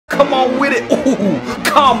Come on with it. Ooh,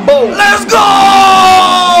 combo. Let's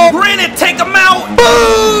go! Granny, take him out.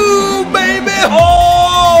 Boom, baby.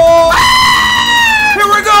 Oh! Here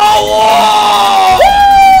we go. Whoa!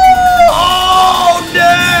 Oh,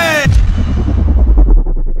 dang.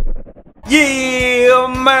 Yeah,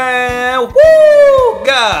 man. Woo!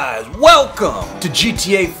 Guys, welcome to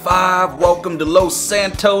GTA 5. Welcome to Los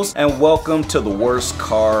Santos. And welcome to the worst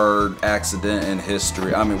car accident in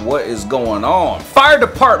history. I mean, what is going on? Fire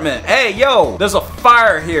department. Hey, yo, there's a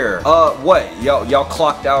fire here. What? Y'all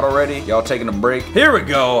clocked out already? Y'all taking a break? Here we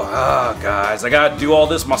go. Guys, I gotta do all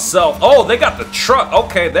this myself. Oh, they got the truck.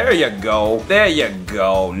 Okay, there you go. There you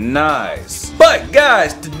go. Nice. But,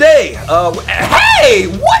 guys, today, hey,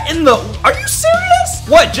 what in the... Are you serious?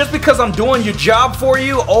 What, just because I'm doing your job for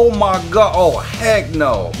you? Oh my god. Oh, heck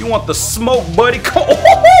no. You want the smoke, buddy? The combo!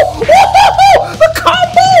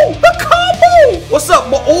 The combo! What's up?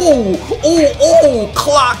 Oh,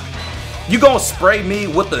 clock. You gonna spray me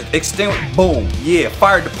with the extinguisher? Boom. Yeah,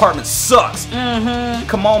 fire department sucks.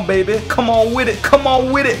 Come on, baby. Come on with it. Come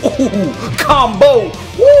on with it. Ooh, combo.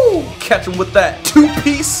 Woo! Catch him with that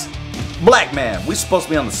two-piece. Black man, we supposed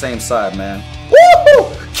to be on the same side, man.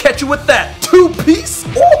 Woohoo! Catch you with that two-piece.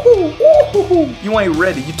 Ooh, ooh, you ain't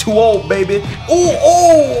ready. You too old, baby. Ooh,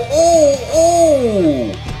 ooh, ooh,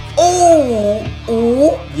 ooh, ooh,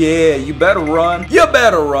 ooh. Yeah, you better run. You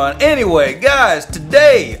better run. Anyway, guys,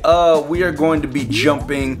 today we are going to be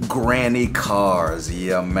jumping granny cars.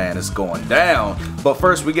 Yeah, man, it's going down. But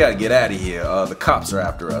first, we gotta get out of here. The cops are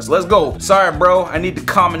after us. Let's go. Sorry, bro. I need to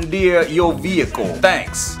commandeer your vehicle.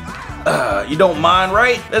 Thanks. You don't mind,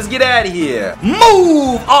 right? Let's get out of here.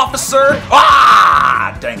 Move, officer!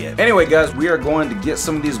 Ah, dang it. Anyway, guys, we are going to get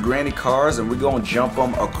some of these granny cars and we're going to jump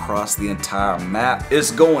them across the entire map. It's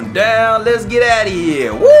going down. Let's get out of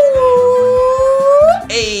here. Woo!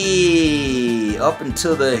 Hey, up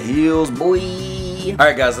into the hills, boy. All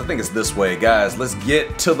right, guys, I think it's this way, guys. Let's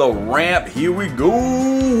get to the ramp. Here we go.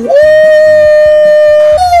 Woo!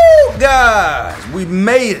 Guys, we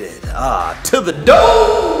made it to the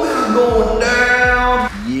door. Going down.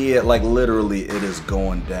 Yeah, like literally it is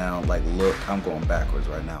going down. Like, look, I'm going backwards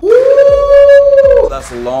right now. Woo! That's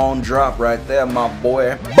a long drop right there, my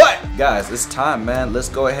boy. But guys, it's time, man. Let's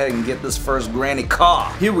go ahead and get this first granny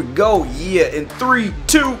car. Here we go. Yeah, in 3,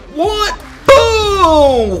 2, 1.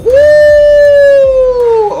 Boom! Woo!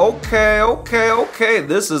 Okay.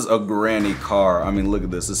 This is a granny car. I mean, look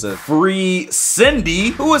at this. It says free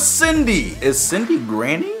Cindy. Who is Cindy? Is Cindy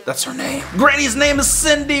Granny? That's her name. Granny's name is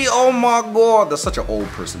Cindy. Oh my god. That's such an old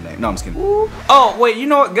person name. No, I'm just kidding. Oh, wait, you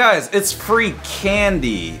know what, guys? It's free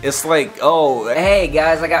candy. It's like, oh, hey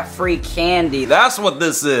guys, I got free candy. That's what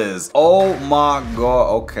this is. Oh my god.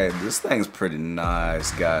 Okay, this thing's pretty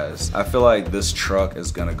nice, guys. I feel like this truck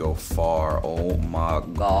is gonna go far. Oh my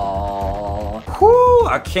god. Whew,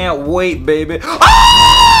 I can't wait, baby.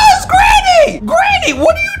 Ah, it's Granny! Granny,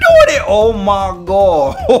 what are you doing here? Oh my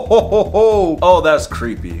god. Oh, that's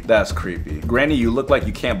creepy. That's creepy. Granny, you look like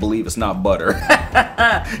you can't believe it's not butter.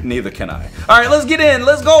 Neither can I. All right, let's get in.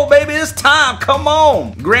 Let's go, baby. It's time. Come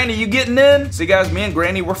on. Granny, you getting in? See, guys, me and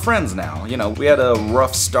Granny, we're friends now. You know, we had a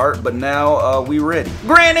rough start, but now we ready.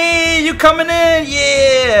 Granny, you coming in?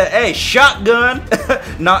 Yeah. Hey, shotgun.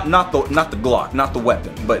 not the Glock, not the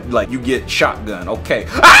weapon, but like you get shotgun. Okay.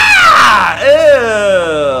 Ah!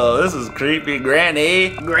 Ew. This is creepy, Granny.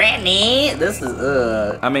 Granny, this is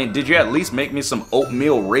I mean, did you at least make me some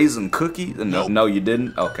oatmeal raisin cookie? No, you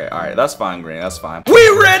didn't? Okay, all right, that's fine, Granny, that's fine. We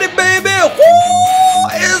ready, baby! Woo!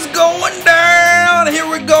 It's going down! Here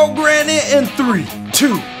we go, Granny, in 3,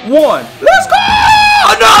 2, 1. Let's go!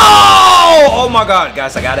 No! Oh my god,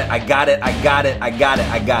 guys, I got it.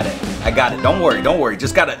 Don't worry,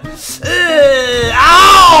 just gotta...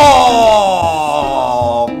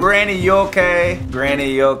 Ow! Granny, you okay?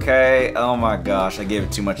 Granny, you okay? Oh my gosh, I gave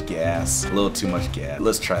it too much gas. A little too much gas.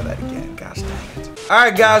 Let's try that again. Gosh dang it.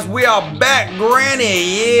 Alright, guys, we are back.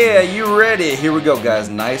 Granny, yeah, you ready? Here we go, guys.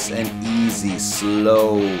 Nice and easy.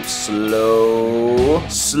 Slow.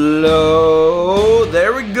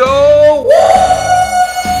 There we go. Woo!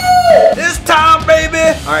 It's time,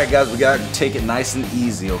 baby. Alright, guys, we gotta take it nice and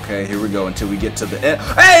easy, okay? Here we go until we get to the end.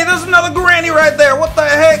 Hey, there's another Granny right there. What the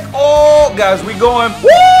heck? Oh, guys, we going. Woo!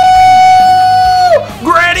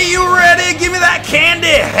 Granny, you ready? Give me that candy.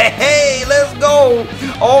 Hey, let's go.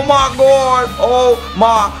 Oh my god.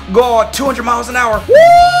 200 miles an hour. Woo!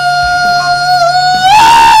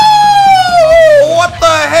 What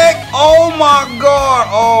the heck? Oh my god.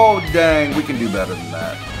 Oh dang, we can do better than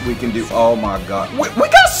that. We can do, oh my god. We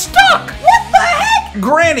got stuck. What the heck?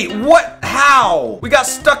 Granny, what? How? Ow! We got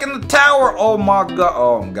stuck in the tower. Oh my god.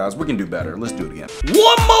 Oh, guys, we can do better. Let's do it again.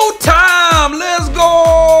 One more time. Let's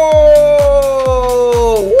go.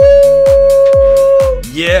 Woo!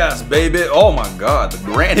 Yes, baby. Oh my god, the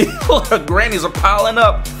granny. The grannies are piling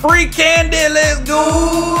up. Free candy. Let's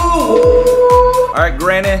go. All right,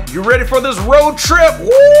 Granny, you ready for this road trip? Woo!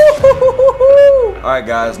 All right,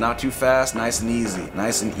 guys, not too fast, nice and easy.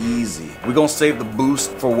 Nice and easy. We're gonna save the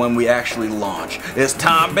boost for when we actually launch. It's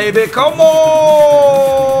time, baby. Come on!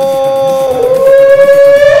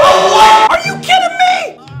 Oh, what? Are you kidding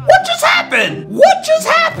me? What just happened? What just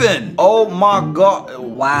happened? Oh my god.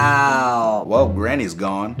 Wow. Well, Granny's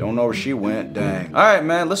gone. Don't know where she went. Dang. All right,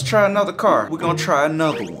 man, let's try another car. We're gonna try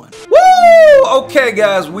another one. Woo! Okay,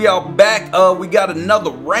 guys, we are back. We got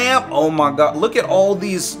another ramp. Oh my god, look at all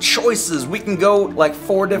these choices. We can go like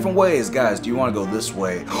 4 different ways. Guys, do you want to go this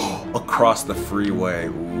way? Across the freeway.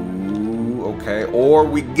 Ooh, okay. Or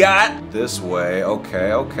we got this way.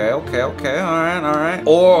 Okay. All right.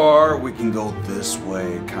 Or we can go this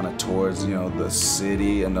way, kind of towards, you know, the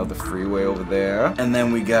city, another freeway over there. And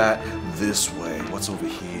then we got this way. What's over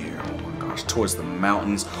here? Towards the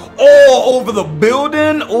mountains. Oh, over the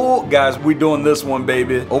building. Oh, guys, we doing this one,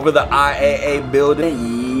 baby. Over the IAA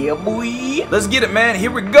building. Yeah, boy. Let's get it, man. Here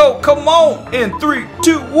we go. Come on. In 3,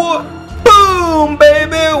 2, 1. Boom,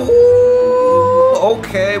 baby. Woo.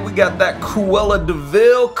 Okay, we got that Cruella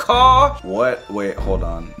DeVille car. What? Wait, hold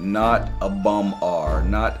on. Not a bum R.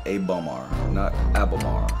 Not a bum R. Not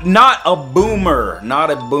Abamar. Not a boomer.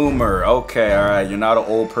 Not a boomer. Okay, all right. You're not an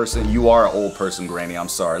old person. You are an old person, Granny. I'm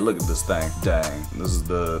sorry. Look at this thing. Dang. This is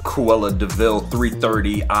the Cruella DeVille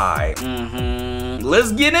 330i.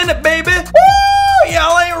 Let's get in it, baby. Woo!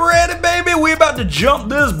 Y'all ain't ready, baby. We about to jump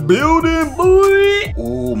this building, boy.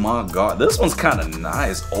 Oh my god. This one's kind of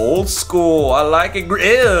nice. Old school. I like it.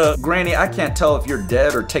 Ew. Granny, I can't tell if you're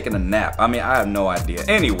dead or taking a nap. I mean, I have no idea.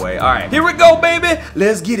 Anyway, all right. Here we go, baby.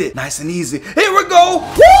 Let's get it. Nice and easy. Here we go. Woo!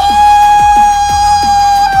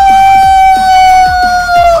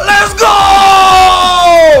 Let's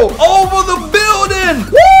go! Over the building.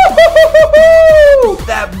 Woo!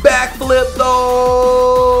 That backflip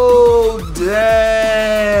though.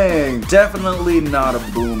 Dang. Definitely not a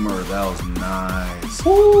boomer. That was nice.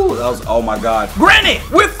 Woo! That was, oh my god. Granny!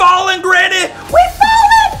 We're falling, Granny! We're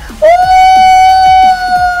falling! Woo!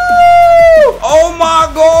 Oh my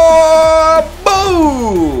god!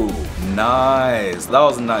 Boom! Nice. That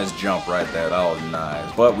was a nice jump right there. That was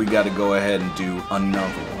nice. But we got to go ahead and do another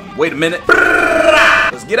one. Wait a minute.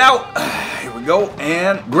 Let's get out. Here we go.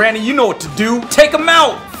 And Granny, you know what to do. Take them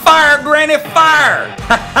out. Fire, Granny, fire.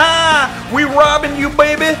 We robbing you,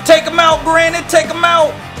 baby. Take them out, Granny. Take them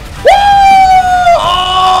out. Woo!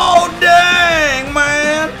 Oh, dang,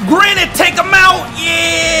 man. Granny, take them out.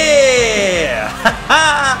 Yeah.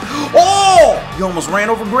 Oh, you almost ran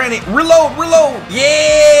over Granny. Reload, reload.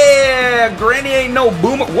 Yeah. Granny ain't no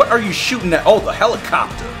boomer. What are you shooting at? Oh, the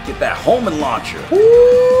helicopter. Get that homing launcher.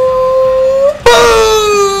 Woo!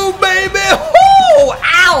 Boom, baby. Woo!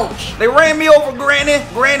 Ouch. They ran me over, Granny.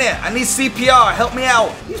 Granny, I need CPR. Help me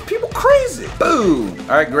out. These people crazy. Boom.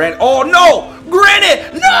 All right, Granny. Oh, no. Granny,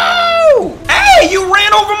 no! Hey, you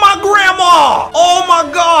ran over my grandma! Oh my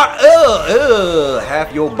god!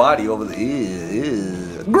 Half your body over the.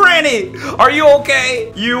 Granny, are you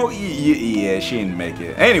okay? Yeah, she didn't make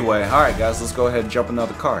it. Anyway, all right, guys, let's go ahead and jump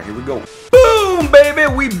another car. Here we go. Boom, baby,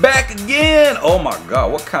 we back again. Oh my god,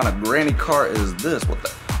 what kind of granny car is this? What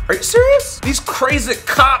the? Are you serious? These crazy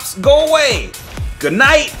cops, go away. Good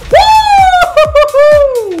night. Woo!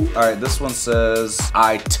 All right, this one says,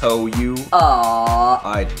 I tow you. Aww.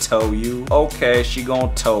 I tow you. Okay, she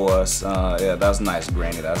gonna tow us. Yeah, that's nice,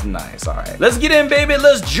 Granny. That's nice. All right, let's get in, baby.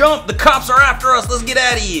 Let's jump. The cops are after us. Let's get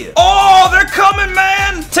out of here. Oh, they're coming,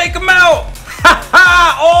 man. Take them out. Ha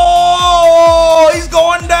ha. Oh, he's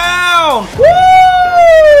going down.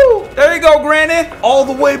 Woo! There you go, Granny. All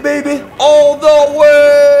the way, baby. All the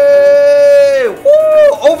way.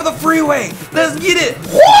 Woo! Over the freeway. Let's get it.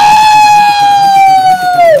 Woo!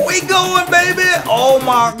 We going, baby. Oh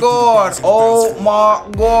my god. Oh my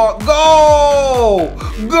god. Go.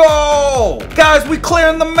 Go. Guys, we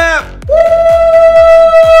clearing the map. Woo!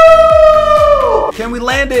 Can we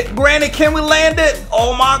land it? Granny, can we land it?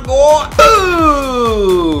 Oh my god.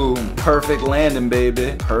 Boom. Perfect landing,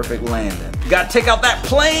 baby. Perfect landing. Gotta take out that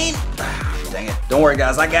plane. Dang it. Don't worry,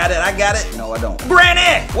 guys. I got it. I got it. No, I don't.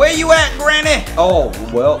 Granny! Where you at, Granny? Oh,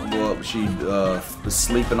 well, she was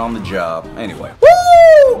sleeping on the job. Anyway.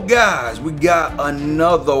 Woo! Guys, we got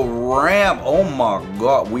another ramp. Oh my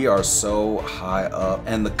god. We are so high up.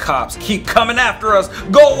 And the cops keep coming after us.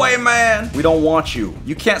 Go away, man. We don't want you.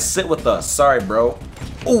 You can't sit with us. Sorry, bro.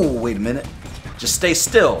 Oh, wait a minute. Just stay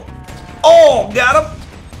still. Oh, got him.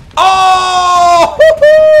 Oh!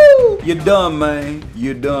 You're done, man.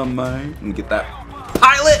 You're done, man. Let me get that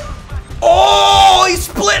pilot. Oh, he's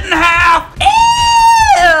split in half. Ew!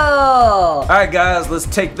 Alright, guys, let's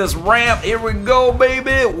take this ramp. Here we go,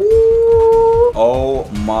 baby. Woo! Oh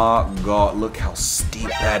my god, look how steep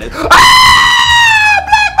that is. Ah!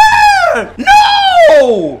 Blackbird!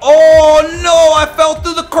 No! Oh no, I fell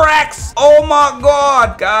through the cracks. Oh my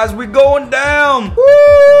god, guys, we're going down.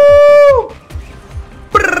 Woo!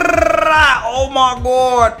 Oh my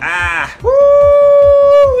god. Ah. Woo!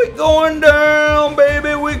 We're going down,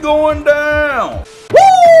 baby. We're going down.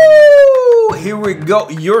 Woo! Here we go.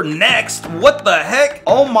 You're next. What the heck?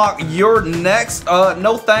 Oh my, you're next.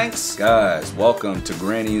 No thanks. Guys, welcome to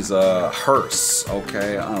Granny's hearse.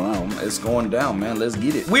 Okay, I don't know. It's going down, man. Let's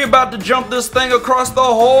get it. We're about to jump this thing across the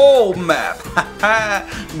whole map.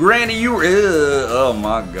 Granny, oh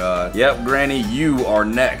my god. Yep, Granny, you are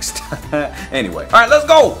next. Anyway, all right, let's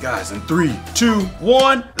go. Guys, in 3, 2,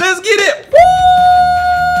 1, let's get it. Woo!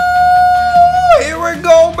 Here we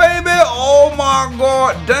go, baby. Oh my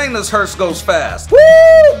god. Dang, this hearse goes fast. Woo!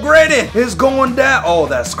 Granny is going down. Oh,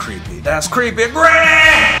 that's creepy. That's creepy.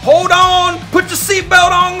 Granny! Hold on. Put your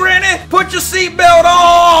seatbelt on, Granny. Put your seatbelt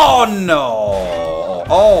on. No.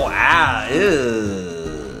 Oh, ah,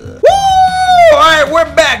 ew. Woo! Alright, we're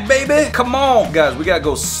back, baby. Come on. Guys, we gotta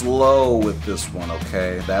go slow with this one,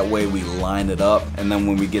 okay? That way we line it up, and then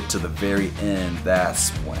when we get to the very end, that's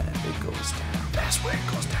when it goes down. That's where it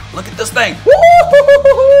goes down. Look at this thing. Woo!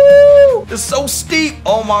 It's so steep.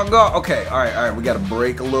 Oh my god. Okay, all right. We gotta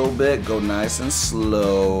brake a little bit. Go nice and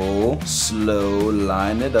slow. Slow,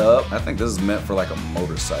 line it up. I think this is meant for like a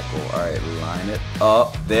motorcycle. All right, line it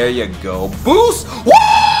up. There you go. Boost. Woo!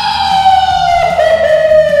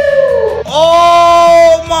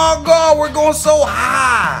 Oh my god, we're going so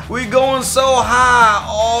high. We're going so high.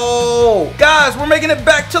 Oh, guys, we're making it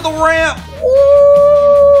back to the ramp.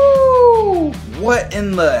 Woo! What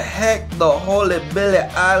in the heck? The holy Billie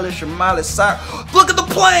Eilish and Miley Cyrus. Look at the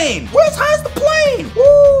plane. Where as high is the plane?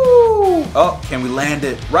 Woo! Oh, can we land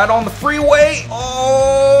it right on the freeway?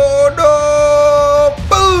 Oh no!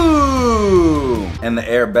 Boom! And the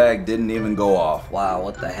airbag didn't even go off. Wow,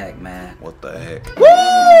 what the heck, man? What the heck?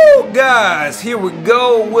 Woo! Guys, here we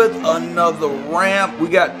go with another ramp. We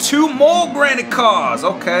got 2 more Granny cars.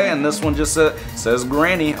 Okay, and this one just says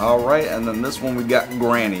Granny. All right, and then this one we got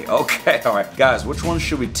Granny. Okay, all right. Guys, which one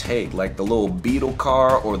should we take? Like the little Beetle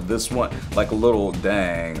car or this one? Like a little,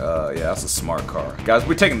 dang, yeah, that's a smart car. Guys,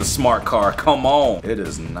 we're taking the smart car. Come on. It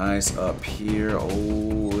is nice up here.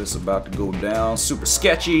 Oh, it's about to go down. Super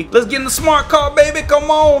sketchy. Let's get in the smart car, baby.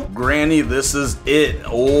 Come on. Granny, this is it.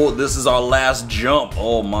 Oh, this is our last jump.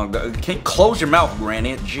 Oh my god. Can't close your mouth,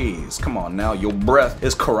 Granny. Jeez. Come on now. Your breath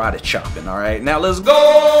is karate chopping. All right. Now let's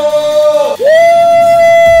go. Woo!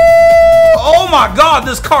 Oh my god,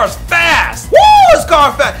 this car's fast. Woo! This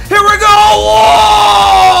car fast. Here we go.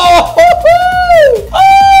 Whoa! Oh!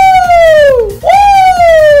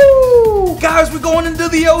 Woo! Guys, we're going into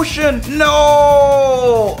the ocean.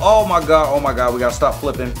 No! Oh my god, we gotta stop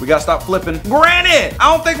flipping. We gotta stop flipping. Granny!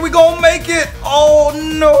 I don't think we're gonna make it. Oh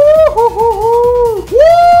no!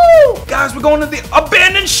 Woo! Guys, we're going to the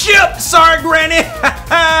abandoned ship. Sorry, Granny.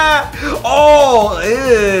 Oh,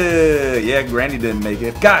 ew. Yeah, Granny didn't make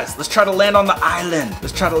it. Guys, let's try to land on the island.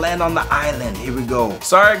 Let's try to land on the island. Here we go.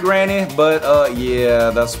 Sorry, Granny, but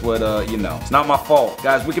yeah, that's what, you know, it's not my fault.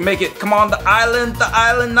 Guys, we can make it. Come on, the island,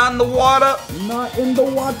 not in the water. Not in the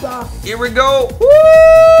water. Here we go.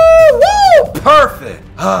 Woo! Woo! Perfect.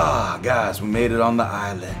 Ah, guys, we made it on the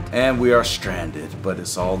island and we are stranded, but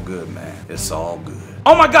it's all good, man. It's all good.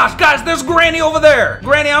 Oh my gosh, guys, there's Granny over there.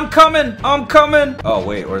 Granny, I'm coming. I'm coming. Oh,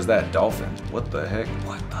 wait, where's that dolphin? What the heck?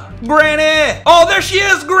 What the? Granny! Oh, there she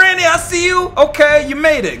is, Granny. I see you. Okay, you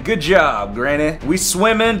made it. Good job, Granny. We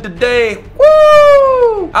swimming today.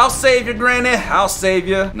 Woo! I'll save you, Granny. I'll save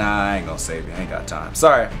you. Nah, I ain't gonna save you. I ain't got time.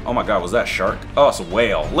 Sorry. Oh my god, was that a shark? Oh, it's a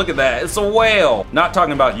whale. Look at that. It's a whale. Not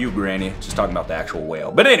talking about you, Granny. Just talking about the actual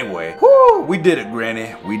whale. But anyway, whoo, we did it,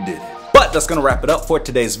 Granny. We did it. But that's gonna wrap it up for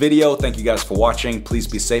today's video. Thank you guys for watching. Please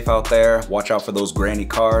be safe out there. Watch out for those Granny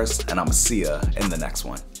cars, and I'ma see ya in the next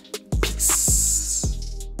one.